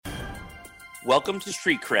Welcome to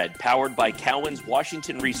Street Cred, powered by Cowen's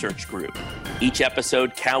Washington Research Group. Each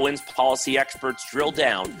episode, Cowen's policy experts drill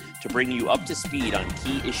down to bring you up to speed on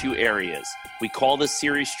key issue areas. We call this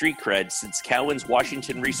series Street Cred since Cowen's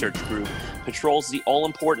Washington Research Group patrols the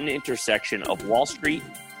all-important intersection of Wall Street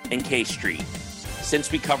and K Street.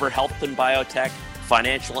 Since we cover health and biotech,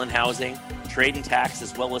 financial and housing, trade and tax,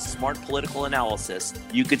 as well as smart political analysis,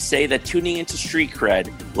 you could say that tuning into Street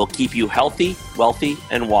Cred will keep you healthy, wealthy,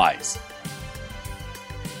 and wise.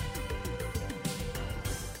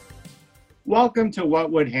 Welcome to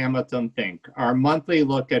What Would Hamilton Think, our monthly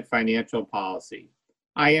look at financial policy.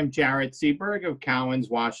 I am Jarrett Seberg of Cowen's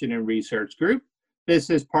Washington Research Group. This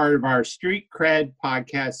is part of our Street Cred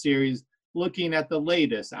podcast series looking at the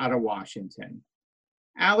latest out of Washington.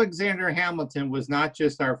 Alexander Hamilton was not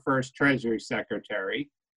just our first Treasury Secretary,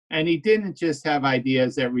 and he didn't just have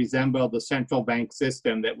ideas that resemble the central bank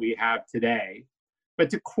system that we have today. But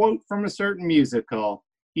to quote from a certain musical,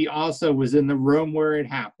 he also was in the room where it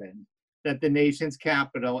happened, that the nation's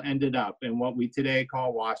capital ended up in what we today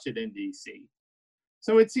call Washington, D.C.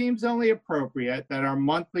 So it seems only appropriate that our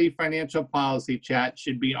monthly financial policy chat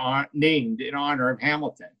should be named in honor of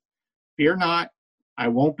Hamilton. Fear not, I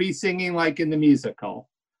won't be singing like in the musical,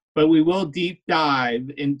 but we will deep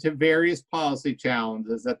dive into various policy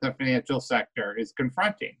challenges that the financial sector is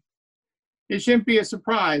confronting. It shouldn't be a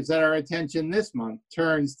surprise that our attention this month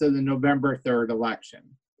turns to the November 3rd election.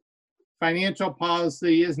 Financial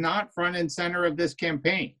policy is not front and center of this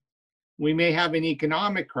campaign. We may have an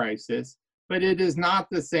economic crisis, but it is not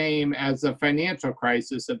the same as the financial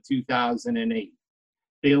crisis of 2008.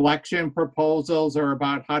 The election proposals are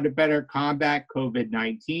about how to better combat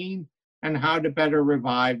COVID-19 and how to better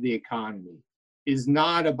revive the economy. It is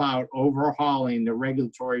not about overhauling the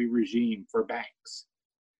regulatory regime for banks.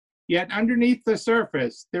 Yet underneath the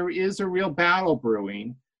surface, there is a real battle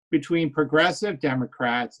brewing between progressive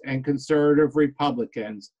Democrats and conservative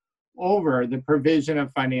Republicans over the provision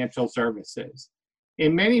of financial services.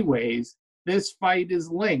 In many ways, this fight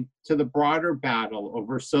is linked to the broader battle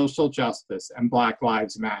over social justice and Black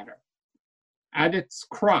Lives Matter. At its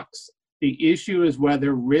crux, the issue is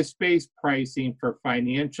whether risk-based pricing for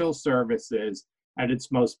financial services at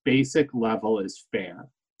its most basic level is fair.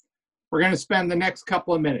 We're going to spend the next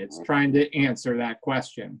couple of minutes trying to answer that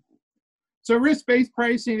question. So risk-based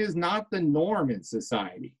pricing is not the norm in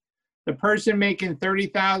society. The person making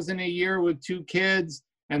 $30,000 a year with 2 kids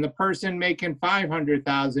and the person making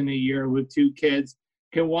 $500,000 a year with 2 kids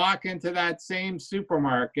can walk into that same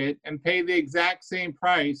supermarket and pay the exact same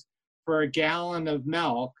price for a gallon of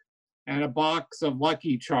milk and a box of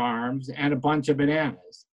Lucky Charms and a bunch of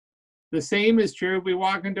bananas. The same is true if we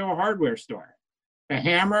walk into a hardware store. The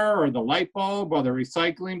hammer or the light bulb or the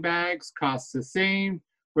recycling bags cost the same,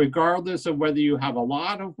 regardless of whether you have a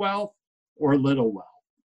lot of wealth or little wealth.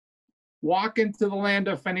 Walk into the land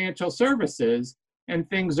of financial services, and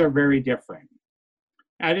things are very different.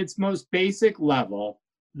 At its most basic level,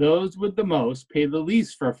 those with the most pay the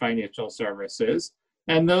least for financial services,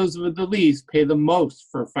 and those with the least pay the most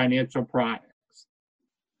for financial products.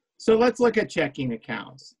 So let's look at checking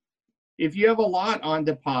accounts. If you have a lot on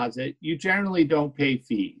deposit, you generally don't pay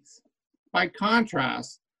fees. By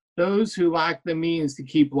contrast, those who lack the means to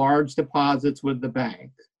keep large deposits with the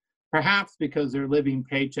bank, perhaps because they're living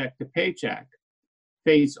paycheck to paycheck,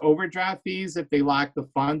 face overdraft fees if they lack the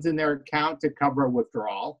funds in their account to cover a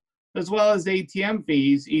withdrawal, as well as ATM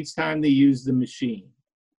fees each time they use the machine.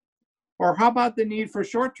 Or how about the need for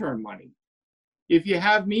short-term money? If you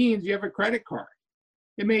have means, you have a credit card.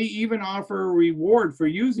 It may even offer a reward for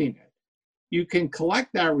using it. You can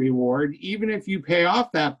collect that reward even if you pay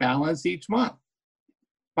off that balance each month.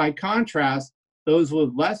 By contrast, those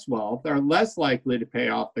with less wealth are less likely to pay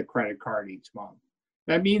off the credit card each month.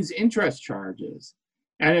 That means interest charges.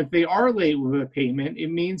 And if they are late with a payment, it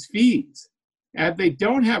means fees. And if they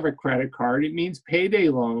don't have a credit card, it means payday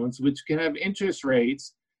loans, which can have interest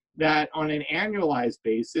rates that on an annualized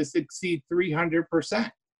basis exceed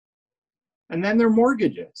 300%. And then there are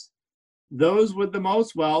mortgages. Those with the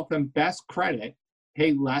most wealth and best credit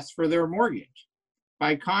pay less for their mortgage.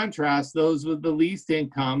 By contrast, those with the least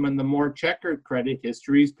income and the more checkered credit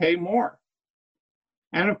histories pay more.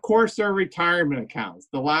 And of course, there are retirement accounts,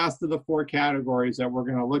 the last of the 4 categories that we're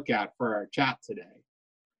going to look at for our chat today.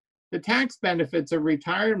 The tax benefits of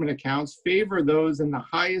retirement accounts favor those in the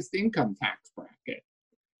highest income tax bracket.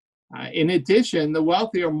 In addition, the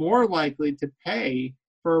wealthy are more likely to pay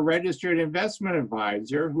for a registered investment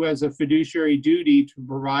advisor who has a fiduciary duty to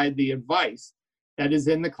provide the advice that is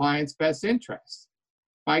in the client's best interest.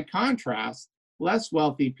 By contrast, less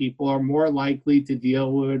wealthy people are more likely to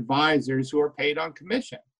deal with advisors who are paid on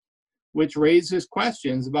commission. which raises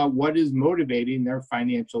questions about what is motivating their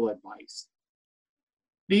financial advice.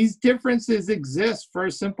 These differences exist for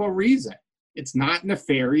a simple reason. It's not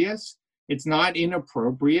nefarious, it's not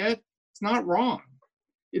inappropriate, it's not wrong.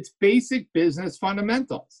 It's basic business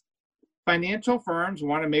fundamentals. Financial firms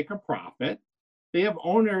want to make a profit. They have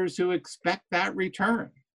owners who expect that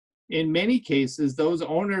return. In many cases, those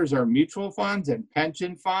owners are mutual funds and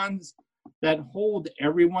pension funds that hold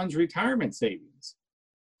everyone's retirement savings.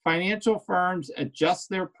 Financial firms adjust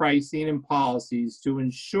their pricing and policies to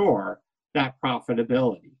ensure that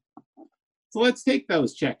profitability. So let's take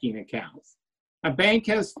those checking accounts. A bank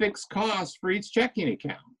has fixed costs for each checking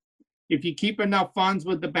account. If you keep enough funds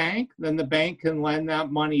with the bank, then the bank can lend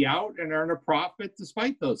that money out and earn a profit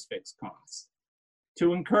despite those fixed costs.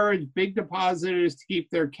 To encourage big depositors to keep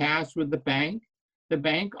their cash with the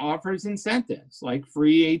bank offers incentives like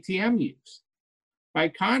free ATM use. By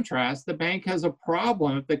contrast, the bank has a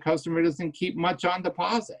problem if the customer doesn't keep much on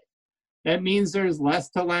deposit. That means there's less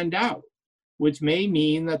to lend out, which may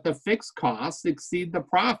mean that the fixed costs exceed the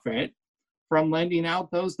profit from lending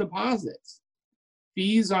out those deposits.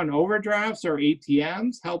 Fees on overdrafts or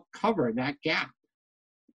ATMs help cover that gap.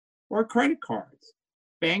 Or credit cards.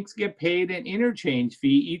 Banks get paid an interchange fee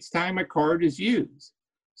each time a card is used.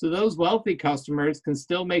 So those wealthy customers can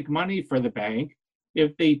still make money for the bank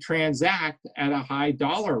if they transact at a high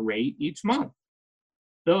dollar rate each month.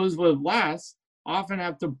 Those with less often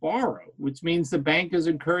have to borrow, which means the bank is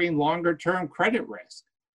incurring longer-term credit risk.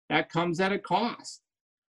 That comes at a cost,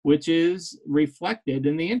 which is reflected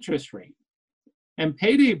in the interest rate. And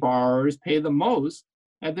payday borrowers pay the most,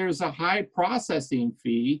 and there's a high processing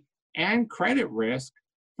fee and credit risk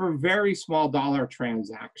for very small dollar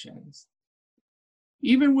transactions.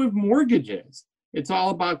 Even with mortgages, it's all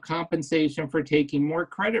about compensation for taking more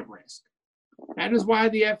credit risk. That is why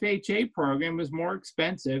the FHA program is more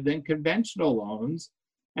expensive than conventional loans,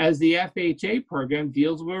 as the FHA program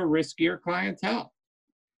deals with a riskier clientele.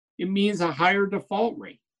 It means a higher default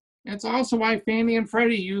rate. And it's also why Fannie and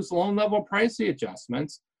Freddie use loan level pricing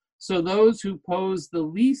adjustments, so those who pose the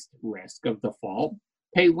least risk of default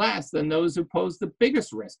pay less than those who pose the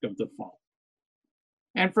biggest risk of default.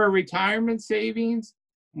 And for retirement savings,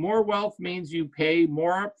 more wealth means you pay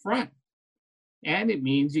more upfront, and it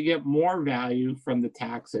means you get more value from the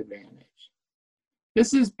tax advantage.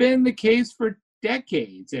 This has been the case for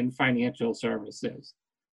decades in financial services.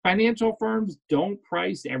 Financial firms don't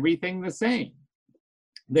price everything the same.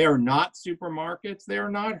 They are not supermarkets, they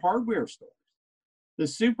are not hardware stores. The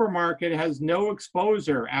supermarket has no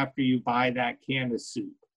exposure after you buy that can of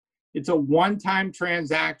soup. It's a one-time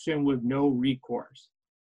transaction with no recourse.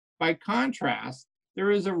 By contrast, there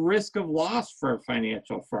is a risk of loss for a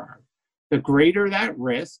financial firm. The greater that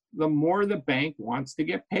risk, the more the bank wants to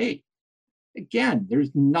get paid. Again,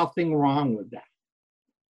 there's nothing wrong with that.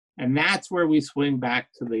 And that's where we swing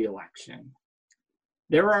back to the election.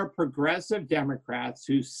 There are progressive Democrats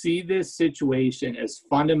who see this situation as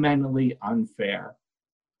fundamentally unfair.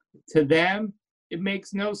 To them, it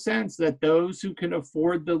makes no sense that those who can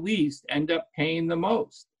afford the least end up paying the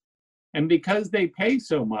most. And because they pay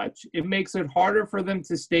so much, it makes it harder for them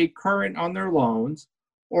to stay current on their loans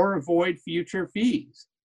or avoid future fees.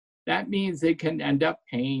 That means they can end up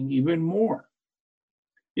paying even more.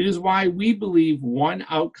 It is why we believe one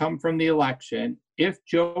outcome from the election, if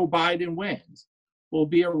Joe Biden wins, will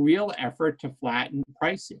be a real effort to flatten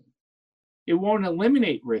pricing. It won't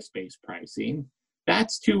eliminate risk-based pricing.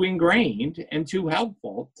 That's too ingrained and too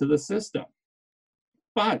helpful to the system.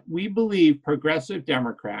 But we believe progressive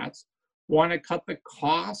Democrats want to cut the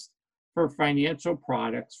cost for financial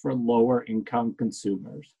products for lower income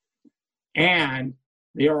consumers. And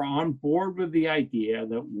they are on board with the idea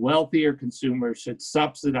that wealthier consumers should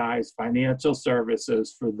subsidize financial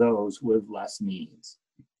services for those with less means.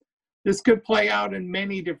 This could play out in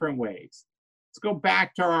many different ways. Let's go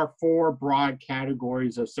back to our 4 broad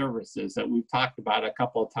categories of services that we've talked about a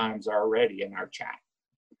couple of times already in our chat.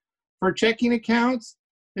 For checking accounts,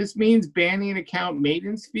 this means banning account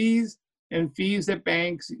maintenance fees and fees that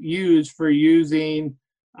banks use for using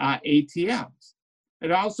ATMs.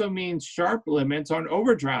 It also means sharp limits on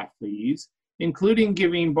overdraft fees, including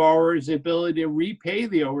giving borrowers the ability to repay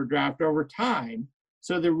the overdraft over time,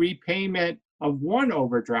 so the repayment of one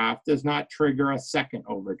overdraft does not trigger a second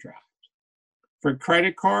overdraft. For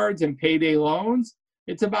credit cards and payday loans,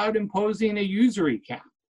 it's about imposing a usury cap.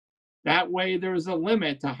 That way, there's a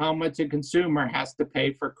limit to how much a consumer has to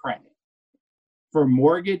pay for credit. For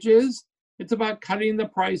mortgages, it's about cutting the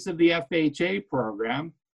price of the FHA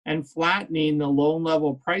program and flattening the loan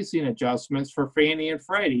level pricing adjustments for Fannie and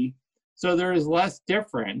Freddie, so there is less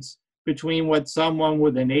difference between what someone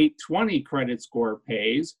with an 820 credit score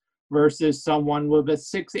pays versus someone with a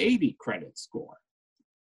 680 credit score.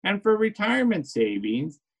 And for retirement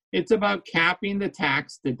savings, it's about capping the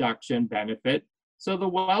tax deduction benefit so the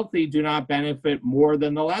wealthy do not benefit more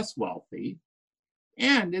than the less wealthy.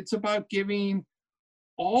 And it's about giving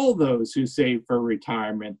all those who save for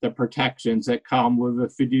retirement the protections that come with a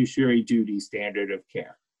fiduciary duty standard of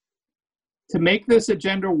care. To make this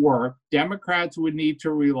agenda work, Democrats would need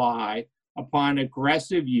to rely upon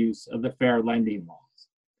aggressive use of the fair lending laws.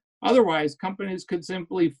 Otherwise, companies could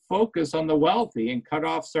simply focus on the wealthy and cut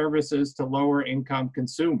off services to lower income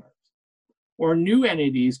consumers. Or new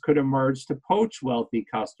entities could emerge to poach wealthy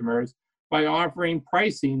customers by offering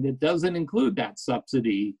pricing that doesn't include that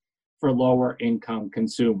subsidy for lower income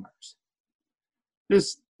consumers.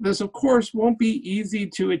 This of course, won't be easy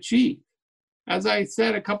to achieve. As I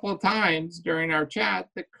said a couple of times during our chat,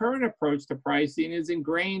 the current approach to pricing is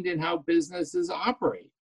ingrained in how businesses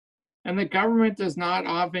operate. And the government does not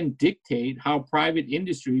often dictate how private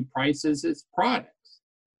industry prices its products.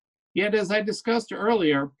 Yet, as I discussed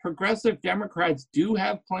earlier, progressive Democrats do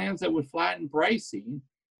have plans that would flatten pricing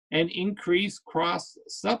and increase cross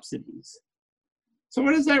subsidies. So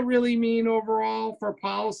what does that really mean overall for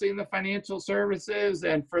policy in the financial services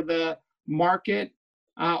and for the market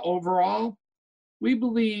overall? We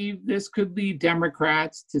believe this could lead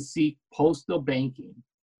Democrats to seek postal banking,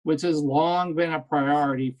 which has long been a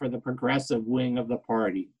priority for the progressive wing of the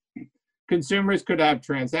party. Consumers could have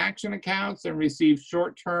transaction accounts and receive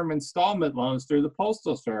short-term installment loans through the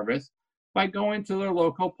Postal Service by going to their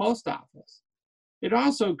local post office. It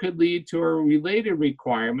also could lead to a related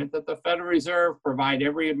requirement that the Federal Reserve provide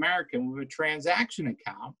every American with a transaction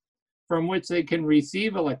account from which they can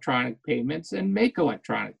receive electronic payments and make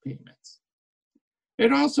electronic payments.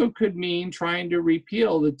 It also could mean trying to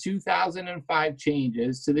repeal the 2005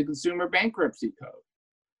 changes to the Consumer Bankruptcy Code.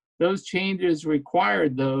 Those changes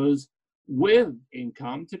required those with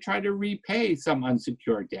income to try to repay some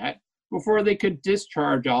unsecured debt before they could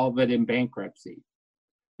discharge all of it in bankruptcy.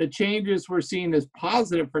 The changes were seen as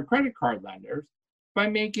positive for credit card lenders by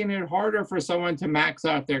making it harder for someone to max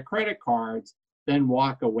out their credit cards than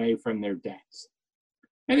walk away from their debts.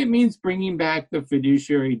 And it means bringing back the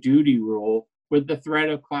fiduciary duty rule with the threat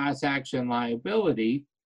of class action liability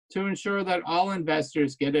to ensure that all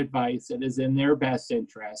investors get advice that is in their best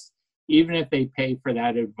interest, even if they pay for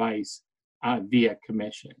that advice via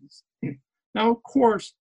commissions. Now, of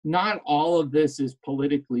course, not all of this is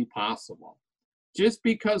politically possible. Just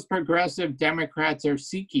because progressive Democrats are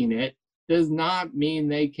seeking it does not mean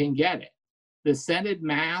they can get it. The Senate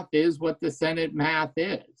math is what the Senate math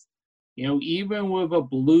is. You know, even with a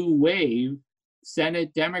blue wave,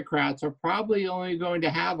 Senate Democrats are probably only going to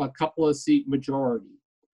have a couple of seat majority.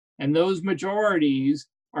 And those majorities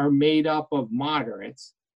are made up of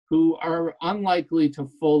moderates who are unlikely to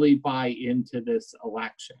fully buy into this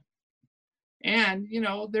election. And, you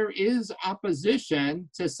know, there is opposition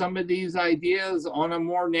to some of these ideas on a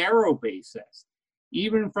more narrow basis,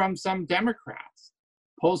 even from some Democrats.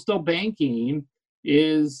 Postal banking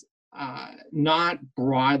is not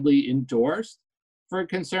broadly endorsed for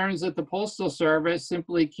concerns that the Postal Service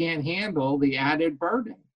simply can't handle the added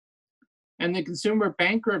burden. And the consumer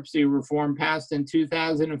bankruptcy reform passed in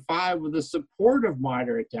 2005 with the support of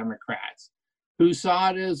moderate Democrats who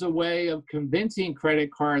saw it as a way of convincing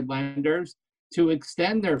credit card lenders to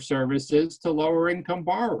extend their services to lower income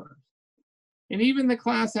borrowers. And even the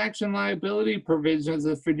class action liability provisions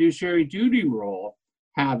of the fiduciary duty rule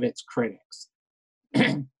have its critics.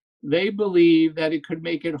 They believe that it could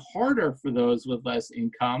make it harder for those with less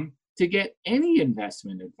income to get any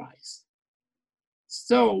investment advice.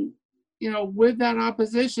 So, you know, with that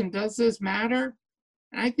opposition, does this matter?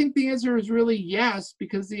 And I think the answer is really yes,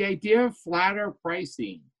 because the idea of flatter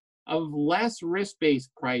pricing, of less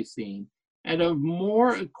risk-based pricing, and of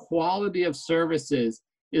more equality of services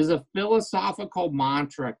is a philosophical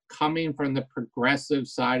mantra coming from the progressive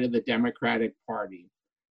side of the Democratic Party.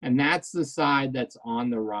 And that's the side that's on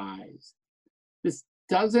the rise. This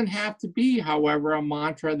doesn't have to be, however, a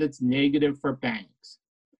mantra that's negative for banks.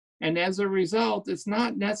 And as a result, it's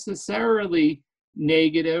not necessarily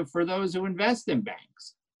negative for those who invest in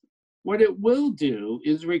banks. What it will do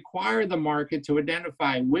is require the market to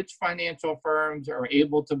identify which financial firms are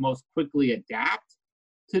able to most quickly adapt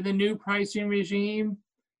to the new pricing regime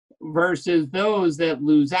versus those that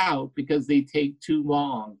lose out because they take too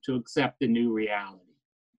long to accept the new reality.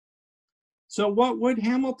 So what would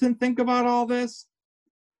Hamilton think about all this?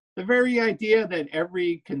 The very idea that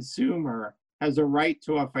every consumer has a right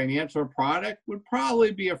to a financial product would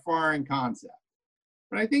probably be a foreign concept.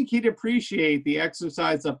 but I think he'd appreciate the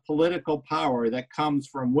exercise of political power that comes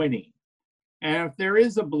from winning. And if there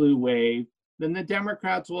is a blue wave, then the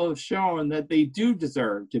Democrats will have shown that they do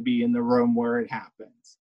deserve to be in the room where it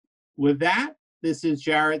happens. With that, this is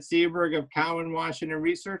Jarrett Seaberg of Cowen Washington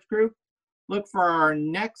Research Group. Look for our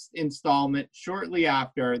next installment shortly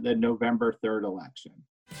after the November 3rd election.